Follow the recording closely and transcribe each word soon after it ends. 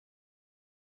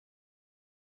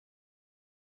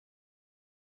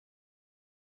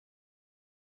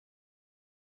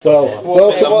Well,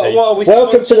 what are we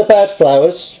welcome to the Bad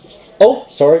Flowers. Oh,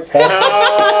 sorry. That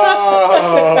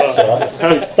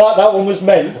one was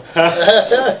meant.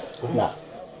 Nah.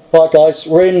 Right, guys,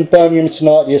 we're in Birmingham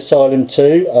tonight, the Asylum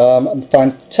 2.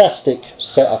 Fantastic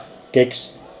setup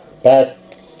gigs. Bad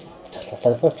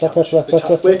Company.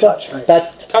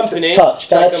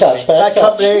 Bad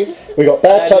company. We got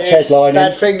Bad Touch headlining.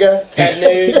 Bad finger. Bad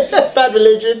news. Bad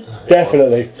religion.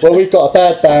 Definitely. Well, we've got a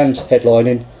bad band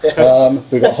headlining.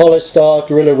 We've got Hollow Star,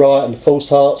 Gorilla Riot and False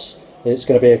Hearts. It's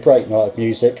going to be a great night of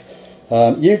music.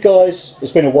 You guys,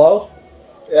 it's been a while.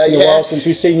 It's been a while since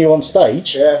we've seen you on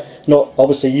stage. Yeah. Not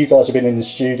obviously, you guys have been in the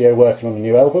studio working on a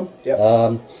new album. Yep.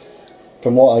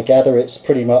 From what I gather, it's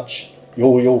pretty much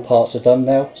all parts are done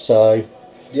now. So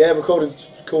yeah, recording's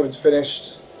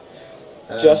finished.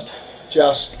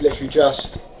 Literally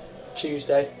just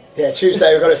Tuesday. Yeah,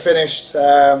 Tuesday we got it finished.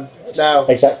 It's now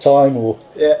exact time or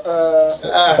yeah.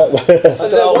 I don't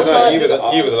know, you were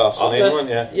the last one in, weren't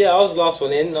you? Yeah, I was the last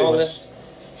one in. I left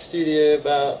studio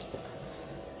about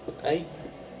 8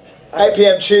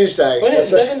 PM Tuesday. When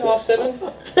it's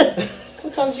 7:30.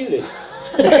 What time did you leave?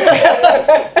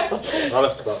 I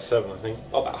left about 7, I think.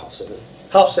 Oh, about 7:30.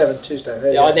 7:30 Tuesday.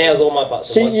 There Yeah, I nailed all my butts.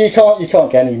 See, you can't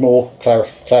get any more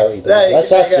clarity than that.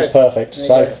 That's just perfect.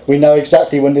 So we know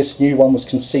exactly when this new one was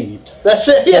conceived. That's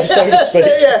it. Yeah, so to that's speak.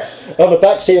 it. Yeah. On the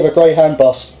backseat of a Greyhound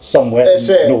bus somewhere in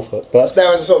Norfolk. But it's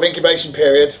now in the sort of incubation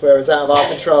period where it's out of our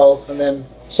control, and then.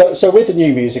 So with the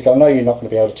new music, I know you're not going to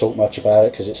be able to talk much about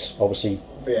it because it's obviously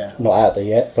not out there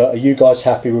yet. But are you guys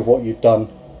happy with what you've done,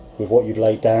 with what you've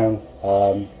laid down,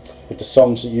 with the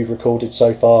songs that you've recorded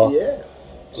so far? Yeah.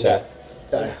 So,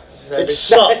 no. It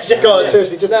sucks. God,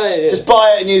 seriously, just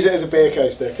buy it and use it as a beer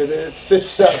coaster because it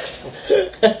sucks.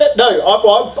 No,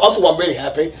 I'm really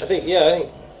happy. I think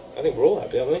we're all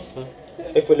happy, aren't we?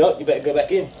 If we're not, you better go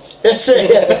back in. That's it.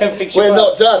 Yeah. We're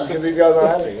not done because these guys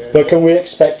aren't happy. Yeah. But can we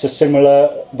expect a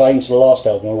similar vein to the last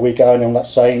album? Are we going on that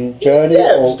same journey?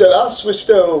 Yeah, it's still us. We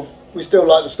still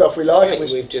like the stuff we like. I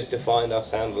think we've just defined our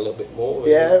sound a little bit more.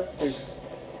 Yeah.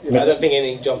 I don't think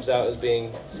anything jumps out as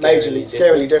being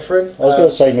scarily different. I was going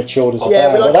to say matured as a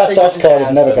band, but that's kind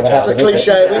of never going to happen. It's a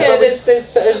cliche. Yeah,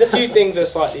 there's a few things that are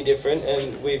slightly different,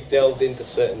 and we've delved into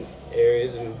certain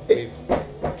areas, and we've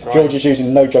tried. George is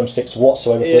using no drumsticks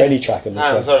whatsoever for any track in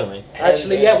this one. Only.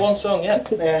 Actually, one song, Yeah,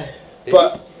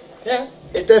 but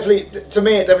it definitely, to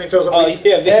me, it definitely feels like. Oh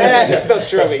it's not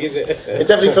drumming, is it? It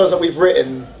definitely feels like we've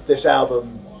written this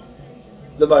album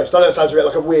the most. I know it sounds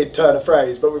like a weird turn of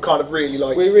phrase, but we're kind of really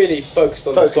we really focused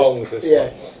on the songs this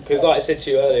one. Because like I said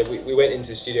to you earlier, we went into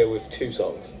the studio with 2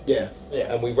 songs. Yeah.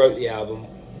 And we wrote the album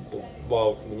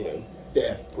while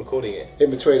recording it. In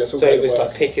between us. So it was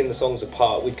like picking the songs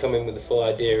apart. We'd come in with the full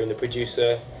idea, and the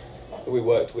producer that we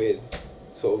worked with,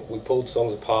 we pulled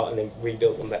songs apart and then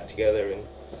rebuilt them back together. And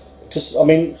because I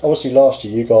mean, obviously last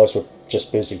year you guys were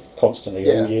just busy constantly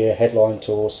all year, headline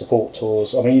tours, support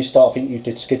tours. I mean, I think you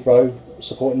did Skid Row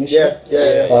supporting this year.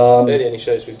 Yeah. They're the only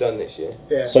shows we've done this year.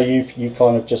 Yeah. So you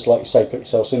kind of just, like you say, put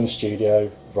yourselves in the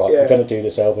studio. Right, we're going to do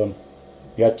this album.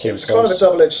 You had 2 It was kind of a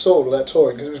double-edged sword with that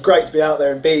touring because it was great to be out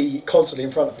there and be constantly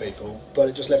in front of people, but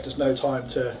it just left us no time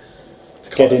to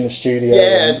get in the studio.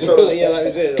 Yeah, and sort of, that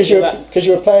was it. Because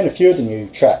you were playing a few of the new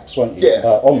tracks, weren't you? Yeah.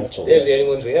 On the tour. They're the only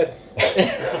ones we had.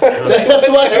 That's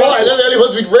the worst part. They're the only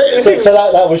ones we'd written. So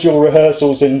that was your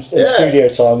rehearsals in studio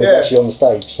time, was actually on the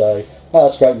stage. So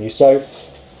that's great news. So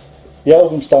the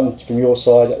album's done from your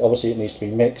side. Obviously, it needs to be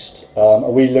mixed.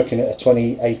 Are we looking at a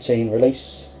 2018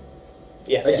 release?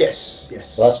 Yes.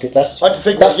 Yes. Well, that's good. That's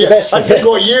the best. I think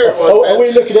what year it was. Are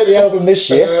we looking at the album this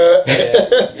year?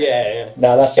 Yeah.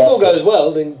 No, that's if all goes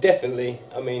well, then definitely.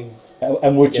 I mean.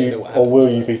 And would you, or will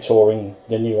you be touring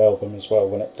the new album as well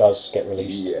when it does get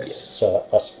released? Yes. So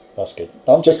that's good.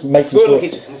 I'm just making sure.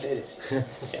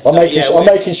 I'm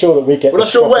making sure that we get. We're not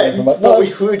sure when. No, we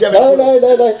definitely. No.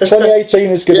 2018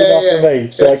 is good enough for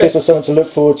me. So it gives us something to look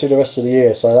forward to the rest of the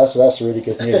year. So that's really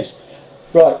good news.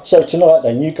 Right. So tonight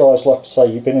then, you guys, like to say,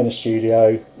 you've been in the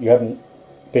studio. You haven't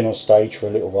been on stage for a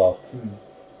little while.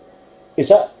 Is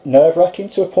that nerve-wracking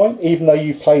to a point, even though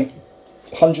you played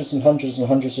hundreds and hundreds and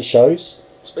hundreds of shows?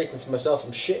 Speaking for myself,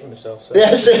 I'm shitting myself. So.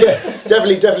 Yes,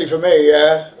 definitely for me.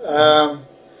 Yeah,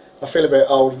 I feel a bit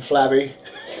old and flabby.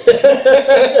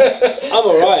 I'm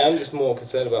alright. I'm just more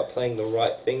concerned about playing the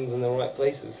right things in the right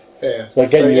places. Yeah. So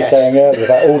again, you were saying earlier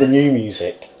about all the new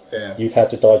music. Yeah. You've had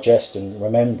to digest and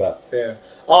remember. Yeah.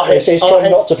 It's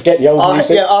trying not to forget the old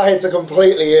music. Yeah, our heads are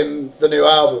completely in the new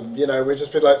album. You know, we've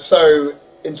just been like so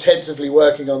intensively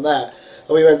working on that.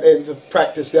 And we went into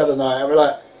practice the other night and we're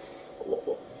like,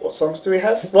 what songs do we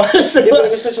have? Yeah, but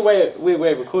it was such a weird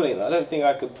way of recording it. I don't think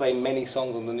I could play many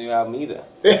songs on the new album either.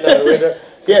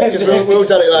 Yeah, because we've all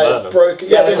done it like broken.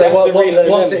 Yeah,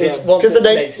 once it's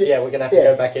mixed, yeah, we're gonna have to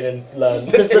go back in and learn.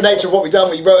 Because the nature of what we've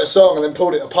done, we wrote a song and then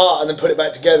pulled it apart and then put it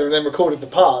back together and then recorded the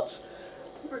parts.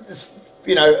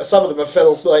 You know, some of them have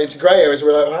fell like into grey areas.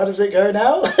 We're like, well, how does it go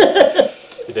now?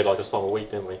 We did like a song a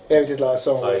week, didn't we? Yeah, we did like a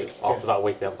song a So week. after that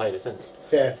week, we haven't played it since.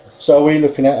 Yeah. So are we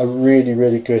looking at a really,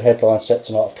 really good headline set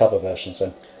tonight of cover versions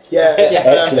then? Yeah,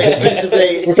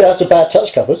 exclusively. We're going to have some Bad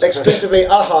Touch covers. Exclusively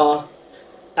Aha,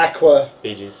 Aqua,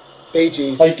 Bee Gees. Bee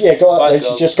Gees. Oh, yeah, go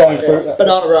up. Just going through.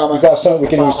 Bananarama. We've got something we're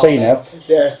getting to see now.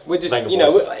 Yeah. We're just, Venga you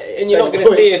know, Boys. and you're not going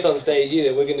to see us on stage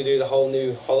either. We're going to do the whole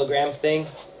new hologram thing.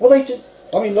 Well, they did.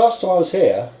 I mean, last time I was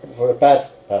here for Bad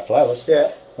Flowers,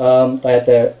 Yeah. they had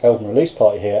their album release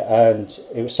party here, and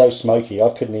it was so smoky I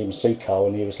couldn't even see Carl,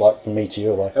 and he was like from me to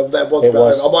you away. That was It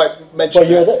was. I might mention Well,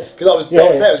 you were there. because I was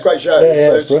there. It was a great show. Yeah, It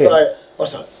it was just brilliant. like, I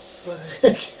was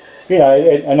like, You know,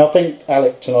 and I think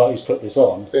Alec tonight, who's put this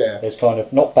on, Yeah. has kind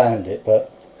of not banned it,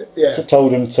 but yeah,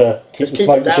 told him to keep Just the keep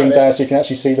smoke it down machine a bit. down so you can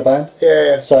actually see the band.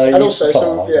 yeah. So And you also, can't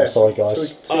so mind, yeah. I'm sorry, So we guys.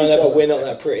 see I know, each but other. we're not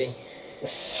that pretty.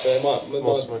 So it More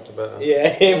smoke the better.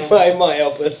 yeah, it might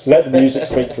help us. Let the music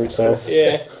speak for itself.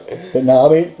 Yeah. But no, I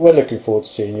mean, we're looking forward to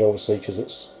seeing you, obviously,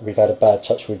 because we've had a bad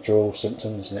touch withdrawal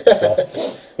symptoms, and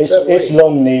it's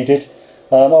long needed.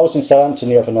 I was in Southampton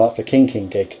the other night for King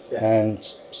gig, and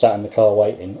sat in the car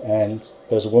waiting, and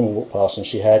there was a woman walked past, and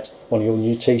she had one of your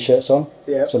new T-shirts on.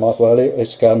 Yeah. So Michael earlier,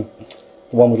 it's the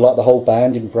one with like the whole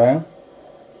band in brown.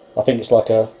 I think it's like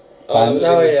a band.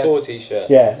 The tour T-shirt.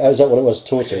 Yeah, is that what it was?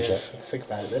 Tour T-shirt. Think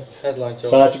about it then. Headline tour.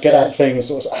 So I had to get out the thing and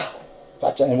sort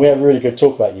of. And we had a really good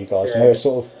talk about you guys, and they were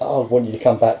sort of, I want you to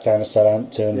come back down to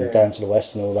Southampton and down to the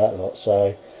west and all that lot.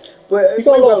 So Well, you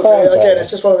got a lot of fans out again, there. it's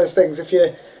just one of those things. If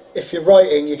you're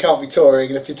writing, you can't be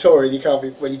touring, and if you're touring, you can't be.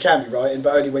 Well, you can be writing,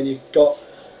 but only when you've got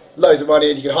loads of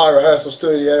money and you can hire a rehearsal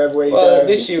studio everywhere you Well, go.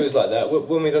 this year was like that.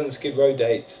 When we done the Skid Row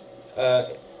dates,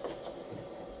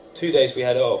 2 days we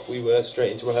had off, we were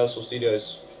straight into rehearsal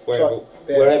studios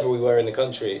wherever we were in the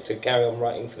country to carry on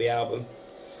writing for the album.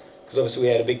 Because obviously we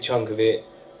had a big chunk of it.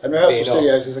 And rehearsal being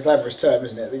studios is a glamorous term,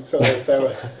 isn't it? They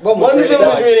were, One of them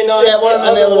was really nice. yeah,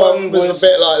 and the other one was a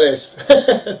bit like this.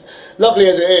 Lovely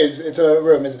as it is, it's a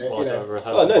room, isn't it? Well, You know.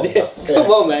 Oh no,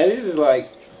 come on, man! This is like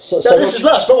so This is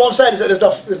lush, but what I'm saying is that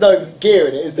there's no gear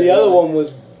in it, is there? the other one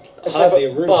was hardly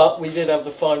a room. But we did have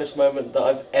the finest moment that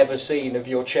I've ever seen of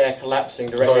your chair collapsing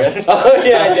directly. Oh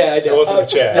yeah, I did. It wasn't a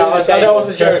chair. No, I know it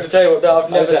wasn't a chair, it was a table. No, I've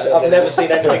never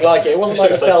seen anything like it. It wasn't like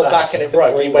it fell back and it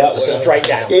broke. He went straight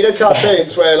down. Yeah, you know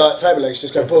cartoons where like table legs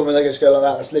just go boom and they just go like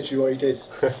that. That's literally what he did.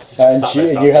 and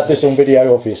you had this on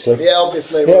video, obviously. Yeah,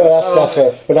 obviously. Yeah, that's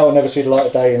it. But that will never see the light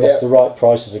of day unless the right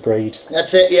price is agreed.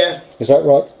 That's it. Yeah. Is that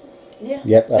right? Yeah.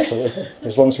 Yep, that's it.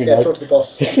 As long as we Yeah. know. Talk to the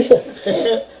boss.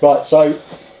 Right, so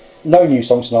no new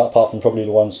songs tonight apart from probably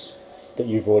the ones that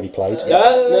you've already played.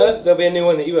 No, there'll be a new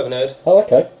one that you haven't heard. Oh,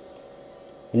 okay.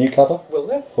 A new cover Will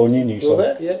there? or a new Will song?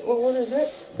 there? Yeah. Well, what is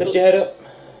it? Lift your head up.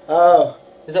 Oh.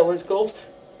 Is that what it's called?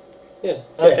 Yeah.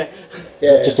 Okay.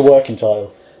 Yeah. Just a working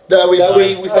title. No, we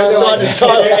finalised signed the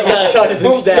title.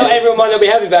 Not everyone might not be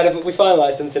happy about it, but we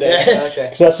finalised them today. Yeah.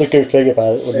 Okay. So that's the good thing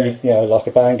about it. When you know, like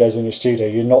a band goes in the studio,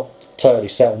 you're not totally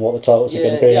set on what the titles are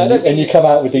going to be, Yeah, I don't and you think come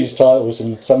out with these titles,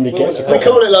 and somebody gets a We copy.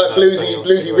 call it like bluesy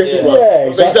riffing one.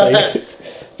 Yeah, Things like exactly.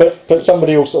 But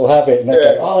somebody will sort of have it, and they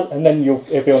Yeah. go, oh, and then it'll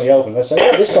be on the album. They say,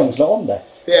 oh, this song's not on there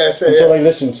Yeah, so until they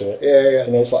listen to it. Yeah.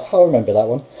 And it's like, oh, I remember that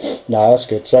one. No, that's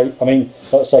good. So, I mean,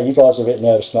 like I say, you guys are a bit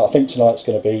nervous tonight. I think tonight's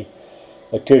going to be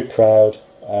a good crowd,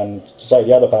 and to say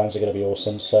the other bands are going to be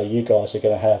awesome. So you guys are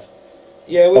going to have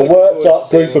a worked up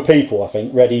group of people, I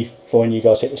think, ready for when you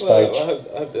guys hit the stage. Well,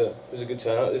 I hope there's a good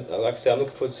turnout. Like I said, I'm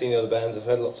looking forward to seeing the other bands. I've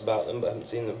heard lots about them, but I haven't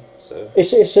seen them. So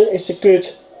It's a good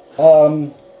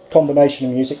combination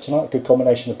of music tonight, a good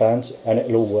combination of bands, and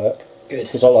it'll all work. Good.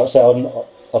 Because like I say,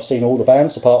 I've seen all the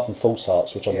bands apart from False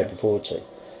Hearts, which I'm looking forward to.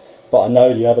 But I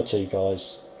know the other two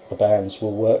guys, the bands,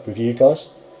 will work with you guys.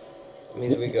 it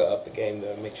means we got up the game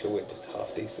though and make sure we're just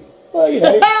half decent. Well, you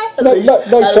know,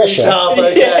 no pressure.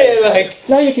 Yeah, like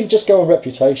No, you can just go on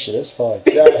reputation, it's fine.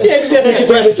 ruin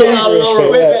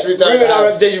our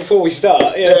reputation before we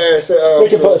start. Yeah. We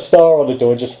can put a star on the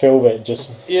door and just film it and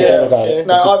just forget about it.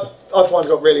 No, I've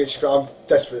got really itchy. I'm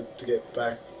desperate to get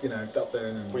back, up there.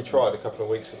 And, We tried a couple of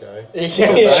weeks ago.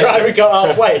 Yeah, we got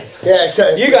halfway. Yeah,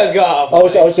 so You guys got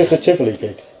half. I was just a Tivoli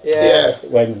gig yeah.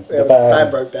 when Yeah, the band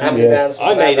band broke down. How many bands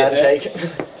I made it did that there.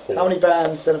 take? before. How many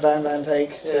bands did a Van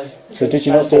take? Yeah. So did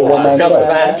you not do a one-man Cover show?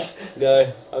 band.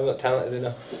 No, I'm not talented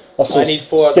enough. I saw I need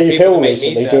 4 other Steve people Hill to make me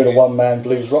recently sound doing a good. one-man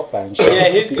blues rock band show. Yeah,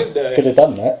 he's good though. Could have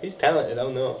done that. He's talented,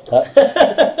 I'm not.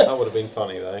 That would have been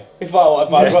funny though. If I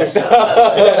rocked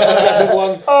up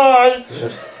one. Hi!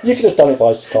 You could have done it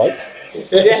by Skype.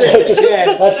 Yeah, So just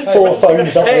yeah. had 4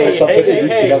 phones up or something. You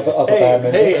could have other band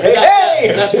members.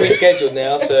 That's rescheduled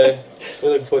now, so we're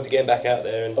looking forward to getting back out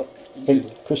there. And I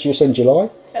think, Chris, you said July?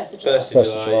 1st of First July,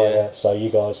 of July, yeah. So you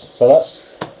guys, so that's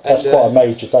And, quite a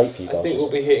major date for you guys. I think isn't we'll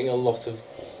it? be hitting a lot of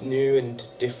new and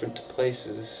different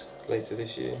places later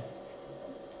this year.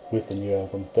 With the new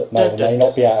album that may or may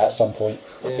not be out at some point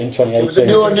in 2018. With the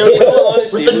new or In all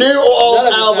honesty, with the new or old none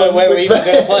of us know album, where we're which even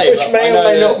going to play, which but may I or know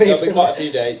may not be. there'll be quite a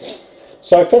few dates.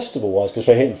 So festival-wise, because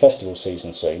we're hitting festival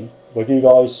season soon, have you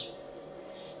guys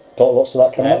got lots of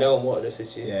that coming up? No one wanted us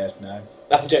this year. Yeah, no.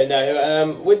 I'm joking,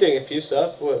 no. We're doing a few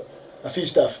stuff. A few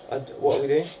stuff. What are we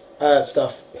doing?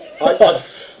 Stuff.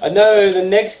 I've I know the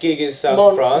next gig is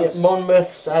South France.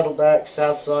 Monmouth, Saddleback,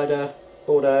 Southsider,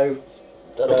 Bordeaux.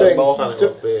 I'm doing- more. Planet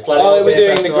Rock Beer. Planet Oh, Rock we're Beer doing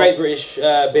the Festival. Great British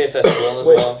Beer Festival as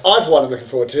which well. I've one I'm looking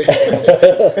forward to.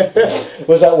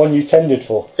 Was that one you tendered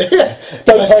for? Don't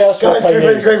pay us, we'll Guys, pay go for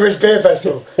the you. Great British Beer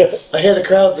Festival. I hear the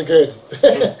crowds are good.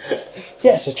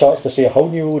 Yeah, it's a chance to see a whole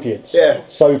new audience. Yeah.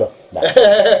 Sober. No.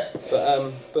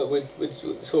 But we're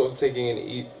sort of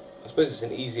taking I suppose it's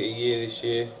an easier year this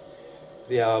year,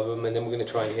 the album, and then we're going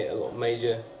to try and hit a lot of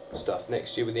major stuff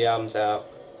next year with the albums out.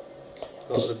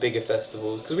 A lot of the bigger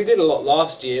festivals, because we did a lot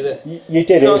last year that You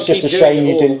did. It was Can't just a keep doing shame it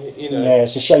you all, didn't. you know. Yeah,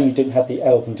 it's a shame you didn't have the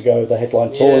album to go with the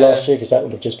headline tour Yeah. last year, because that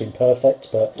would have just been perfect.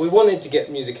 But we wanted to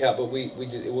get music out, but we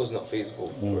did, it was not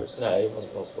feasible for us. No, it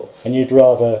wasn't possible. and you'd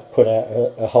rather put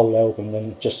out a whole album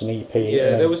than just an EP. Yeah,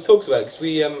 and there was talks about it because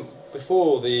we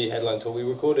before the headline tour we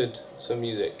recorded some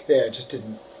music. Yeah, it just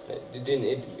didn't. It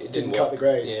didn't Didn't work. cut the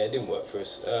grade. Yeah, it didn't work for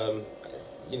us.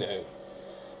 You know,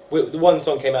 the one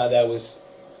song came out of there was.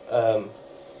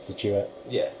 the duet.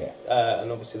 Yeah, Yeah.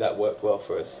 And obviously that worked well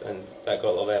for us, and that got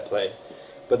a lot of airplay.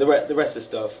 But the rest of the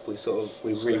stuff we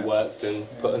reworked and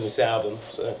put on this album.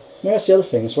 So Yeah, that's the other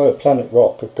thing as well. Planet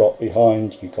Rock have got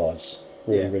behind you guys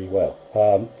really, Yeah. really well.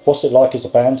 What's it like as a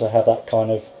band to have that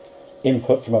kind of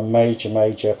input from a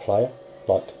major player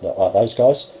like those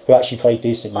guys who actually play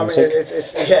decent I mean, music?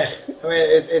 it's yeah. I mean,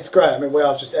 it's great. I mean, we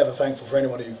are just ever thankful for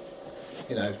anyone who,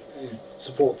 who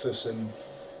supports us and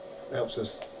helps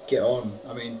us get on.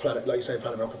 I mean, like you say,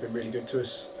 Planet Rock have been really good to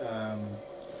us.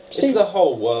 it's the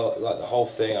whole world, like the whole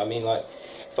thing. I mean, like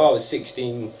if I was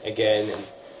 16 again and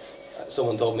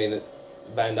someone told me that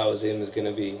the band I was in was going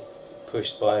to be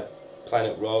pushed by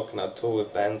Planet Rock and I'd tour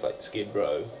with bands like Skid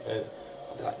Row, I'd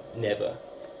be like, never.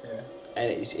 Yeah. And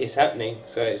it's happening.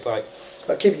 So it's like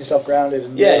But keeping yourself grounded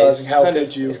and yeah, realising how kind good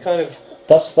of, you. It's kind of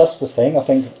That's the thing. I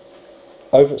think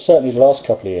over certainly the last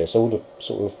couple of years, all the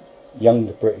sort of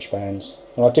younger British bands,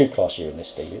 and I do class you in this,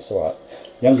 Steve. It's all right.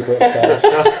 Younger British bands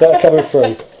that are coming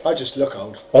through. I just look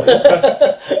old.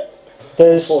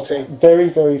 There's 14.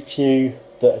 very few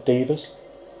that are divas.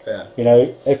 Yeah. You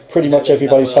know, pretty much do it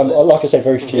everybody's that well, like I say,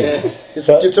 very few. Yeah.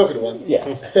 But- You're talking to one.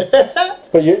 Yeah.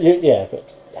 But yeah,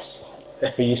 but that's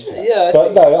fine. We're used to that. Yeah, I But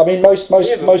think no, I mean most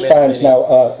haven't met bands many. now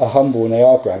are humble and they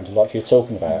are grounded, like you're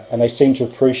talking about, and they seem to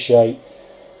appreciate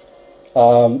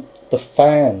the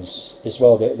fans as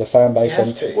well, the fan base. You have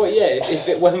And, to. well, yeah. If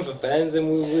it weren't for fans, then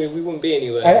we wouldn't be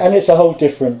anywhere. and it's a whole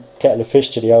different kettle of fish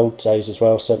to the old days as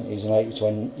well, 70s and 80s,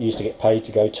 when you used to get paid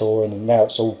to go touring, and now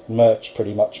it's all merch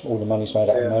pretty much. All the money's made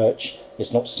out of Yeah. merch.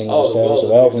 It's not single the sales world or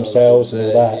has album moved on sales since and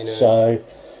all then, that. you know. So,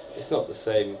 It's not the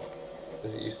same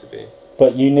as it used to be.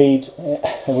 but you need,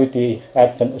 with the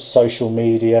advent of social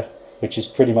media, which is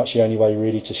pretty much the only way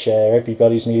really to share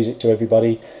everybody's music to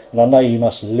everybody, and I know you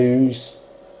must lose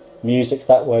music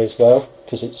that way as well,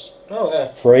 because it's Oh yeah.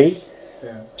 free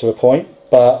Yeah. to a point,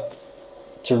 but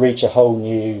to reach a whole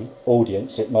new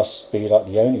audience it must be like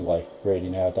the only way really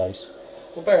nowadays.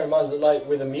 Well, bear in mind that, like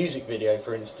with a music video,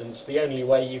 for instance, the only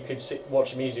way you could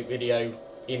watch a music video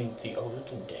in the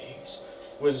olden days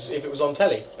was if it was on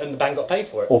telly and the band got paid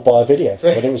for it. Or buy a video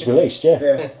when it was released, yeah.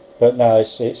 Yeah. But no,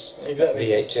 it's Exactly.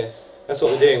 VHS. That's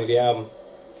what we're doing with the album.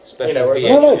 Special You know, whereas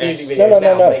VHS. no, music no, videos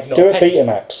now no. make not Do it pay.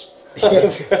 Betamax.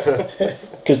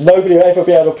 Because nobody will ever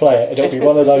be able to play it, and it'll be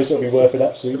one of those that'll be worth an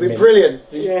absolute It'd be mint. brilliant.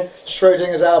 Yeah.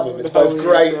 Schrodinger's album. It's both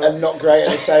great and not great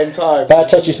at the same time. Bad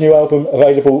Touch's new album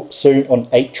available soon on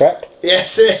 8-track.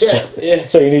 Yes. Yeah. Yeah.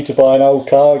 So you need to buy an old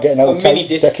car, get an old A mini tape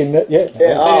disc. deck in it. Yeah.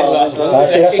 Yeah. Oh, Last one.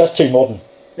 See, that's too modern.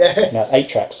 Yeah. No, 8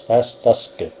 tracks.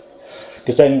 That's good.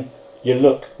 Because then your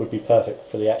look would be perfect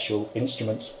for the actual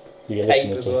instruments that you're Tape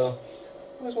listening as to. well.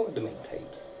 I always wanted to make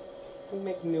tapes. we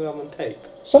make a new album on tape.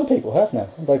 Some people have now.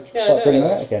 They Yeah, start I bringing know.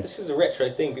 them out again. This is a retro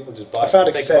thing. People just buy I found a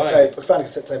it for the sake cassette of buying it. tape. I found a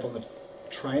cassette tape on the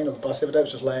train or the bus the other day. It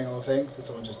was just laying on the thing, so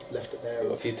someone just left it there. I've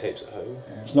got a few tapes at home.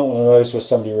 It's not one of those where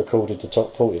somebody recorded the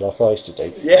top 40 like I used to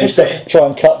do. Yeah, Used to try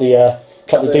and cut the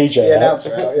DJ the out.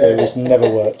 announcer out. Yeah. It's never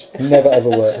worked. Never ever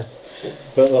worked.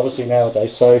 But obviously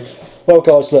nowadays. So, well,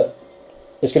 guys, look,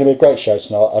 it's going to be a great show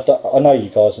tonight. I know you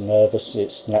guys are nervous.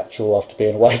 It's natural after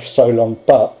being away for so long,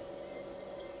 but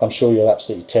I'm sure you'll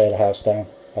absolutely tear the house down.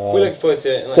 We're looking forward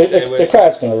to it. And like I say, The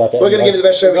crowd's going to love it. We're going to give you the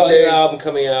best show we've got we a new can album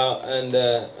coming out, and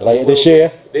later this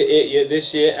year. Yeah,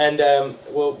 this year, and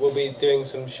we'll be doing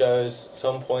some shows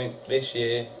some point this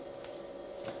year.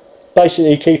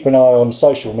 Basically, keep an eye on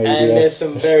social media. And there's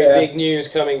some very big news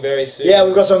coming very soon. Yeah,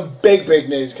 we've got some big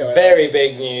news coming. Very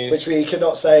big news. Which we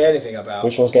cannot say anything about.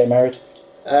 Which one's getting married?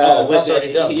 That's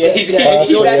already done. Yeah, he's Yeah,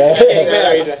 actually getting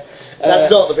married. That's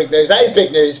not the big news. That is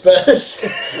big news, but that's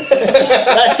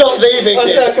not the big I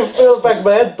news. can feel the back of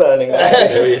my head burning.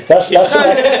 That's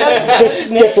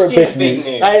different big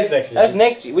news That is next year. That's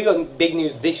next year. We got big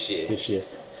news this year. this year.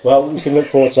 Well, we can look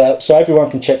forward to that. So everyone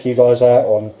can check you guys out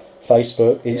on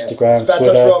Facebook, Instagram, It's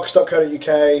Twitter.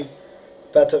 badtouchrocks.co.uk,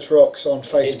 Bad Touch Rocks on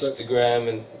Facebook. Instagram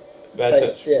and Bad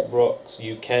Touch yeah. Rocks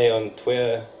UK on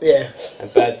Twitter Yeah.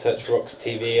 and Bad Touch Rocks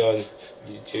TV on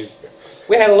YouTube.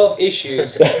 We had a lot of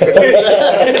issues. We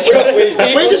just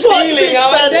want stealing big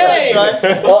our Bad name. Touch,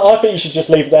 right? I think you should just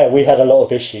leave it there. We had a lot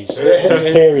of issues.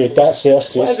 Period. That's it.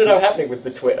 That's What just. ended up happening with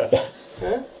the Twitter?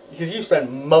 Huh? Because you spent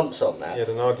months on that. He had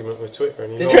an argument with Twitter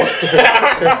and he Did you? lost. He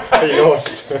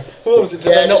lost. What was it? Did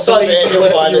Yeah, they not just type it believe in,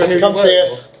 you'll find you were us. who Come you see were?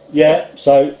 us. Yeah.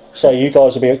 So you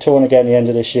guys will be touring again at the end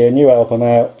of this year. New album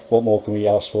out. What more can we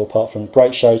ask for apart from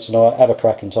great show tonight? Have a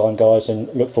cracking time, guys, and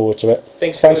look forward to it.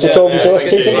 Thanks Thanks for coming talking out, to man. us,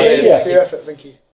 Thanks Stephen. for Yeah. For your effort, thank you.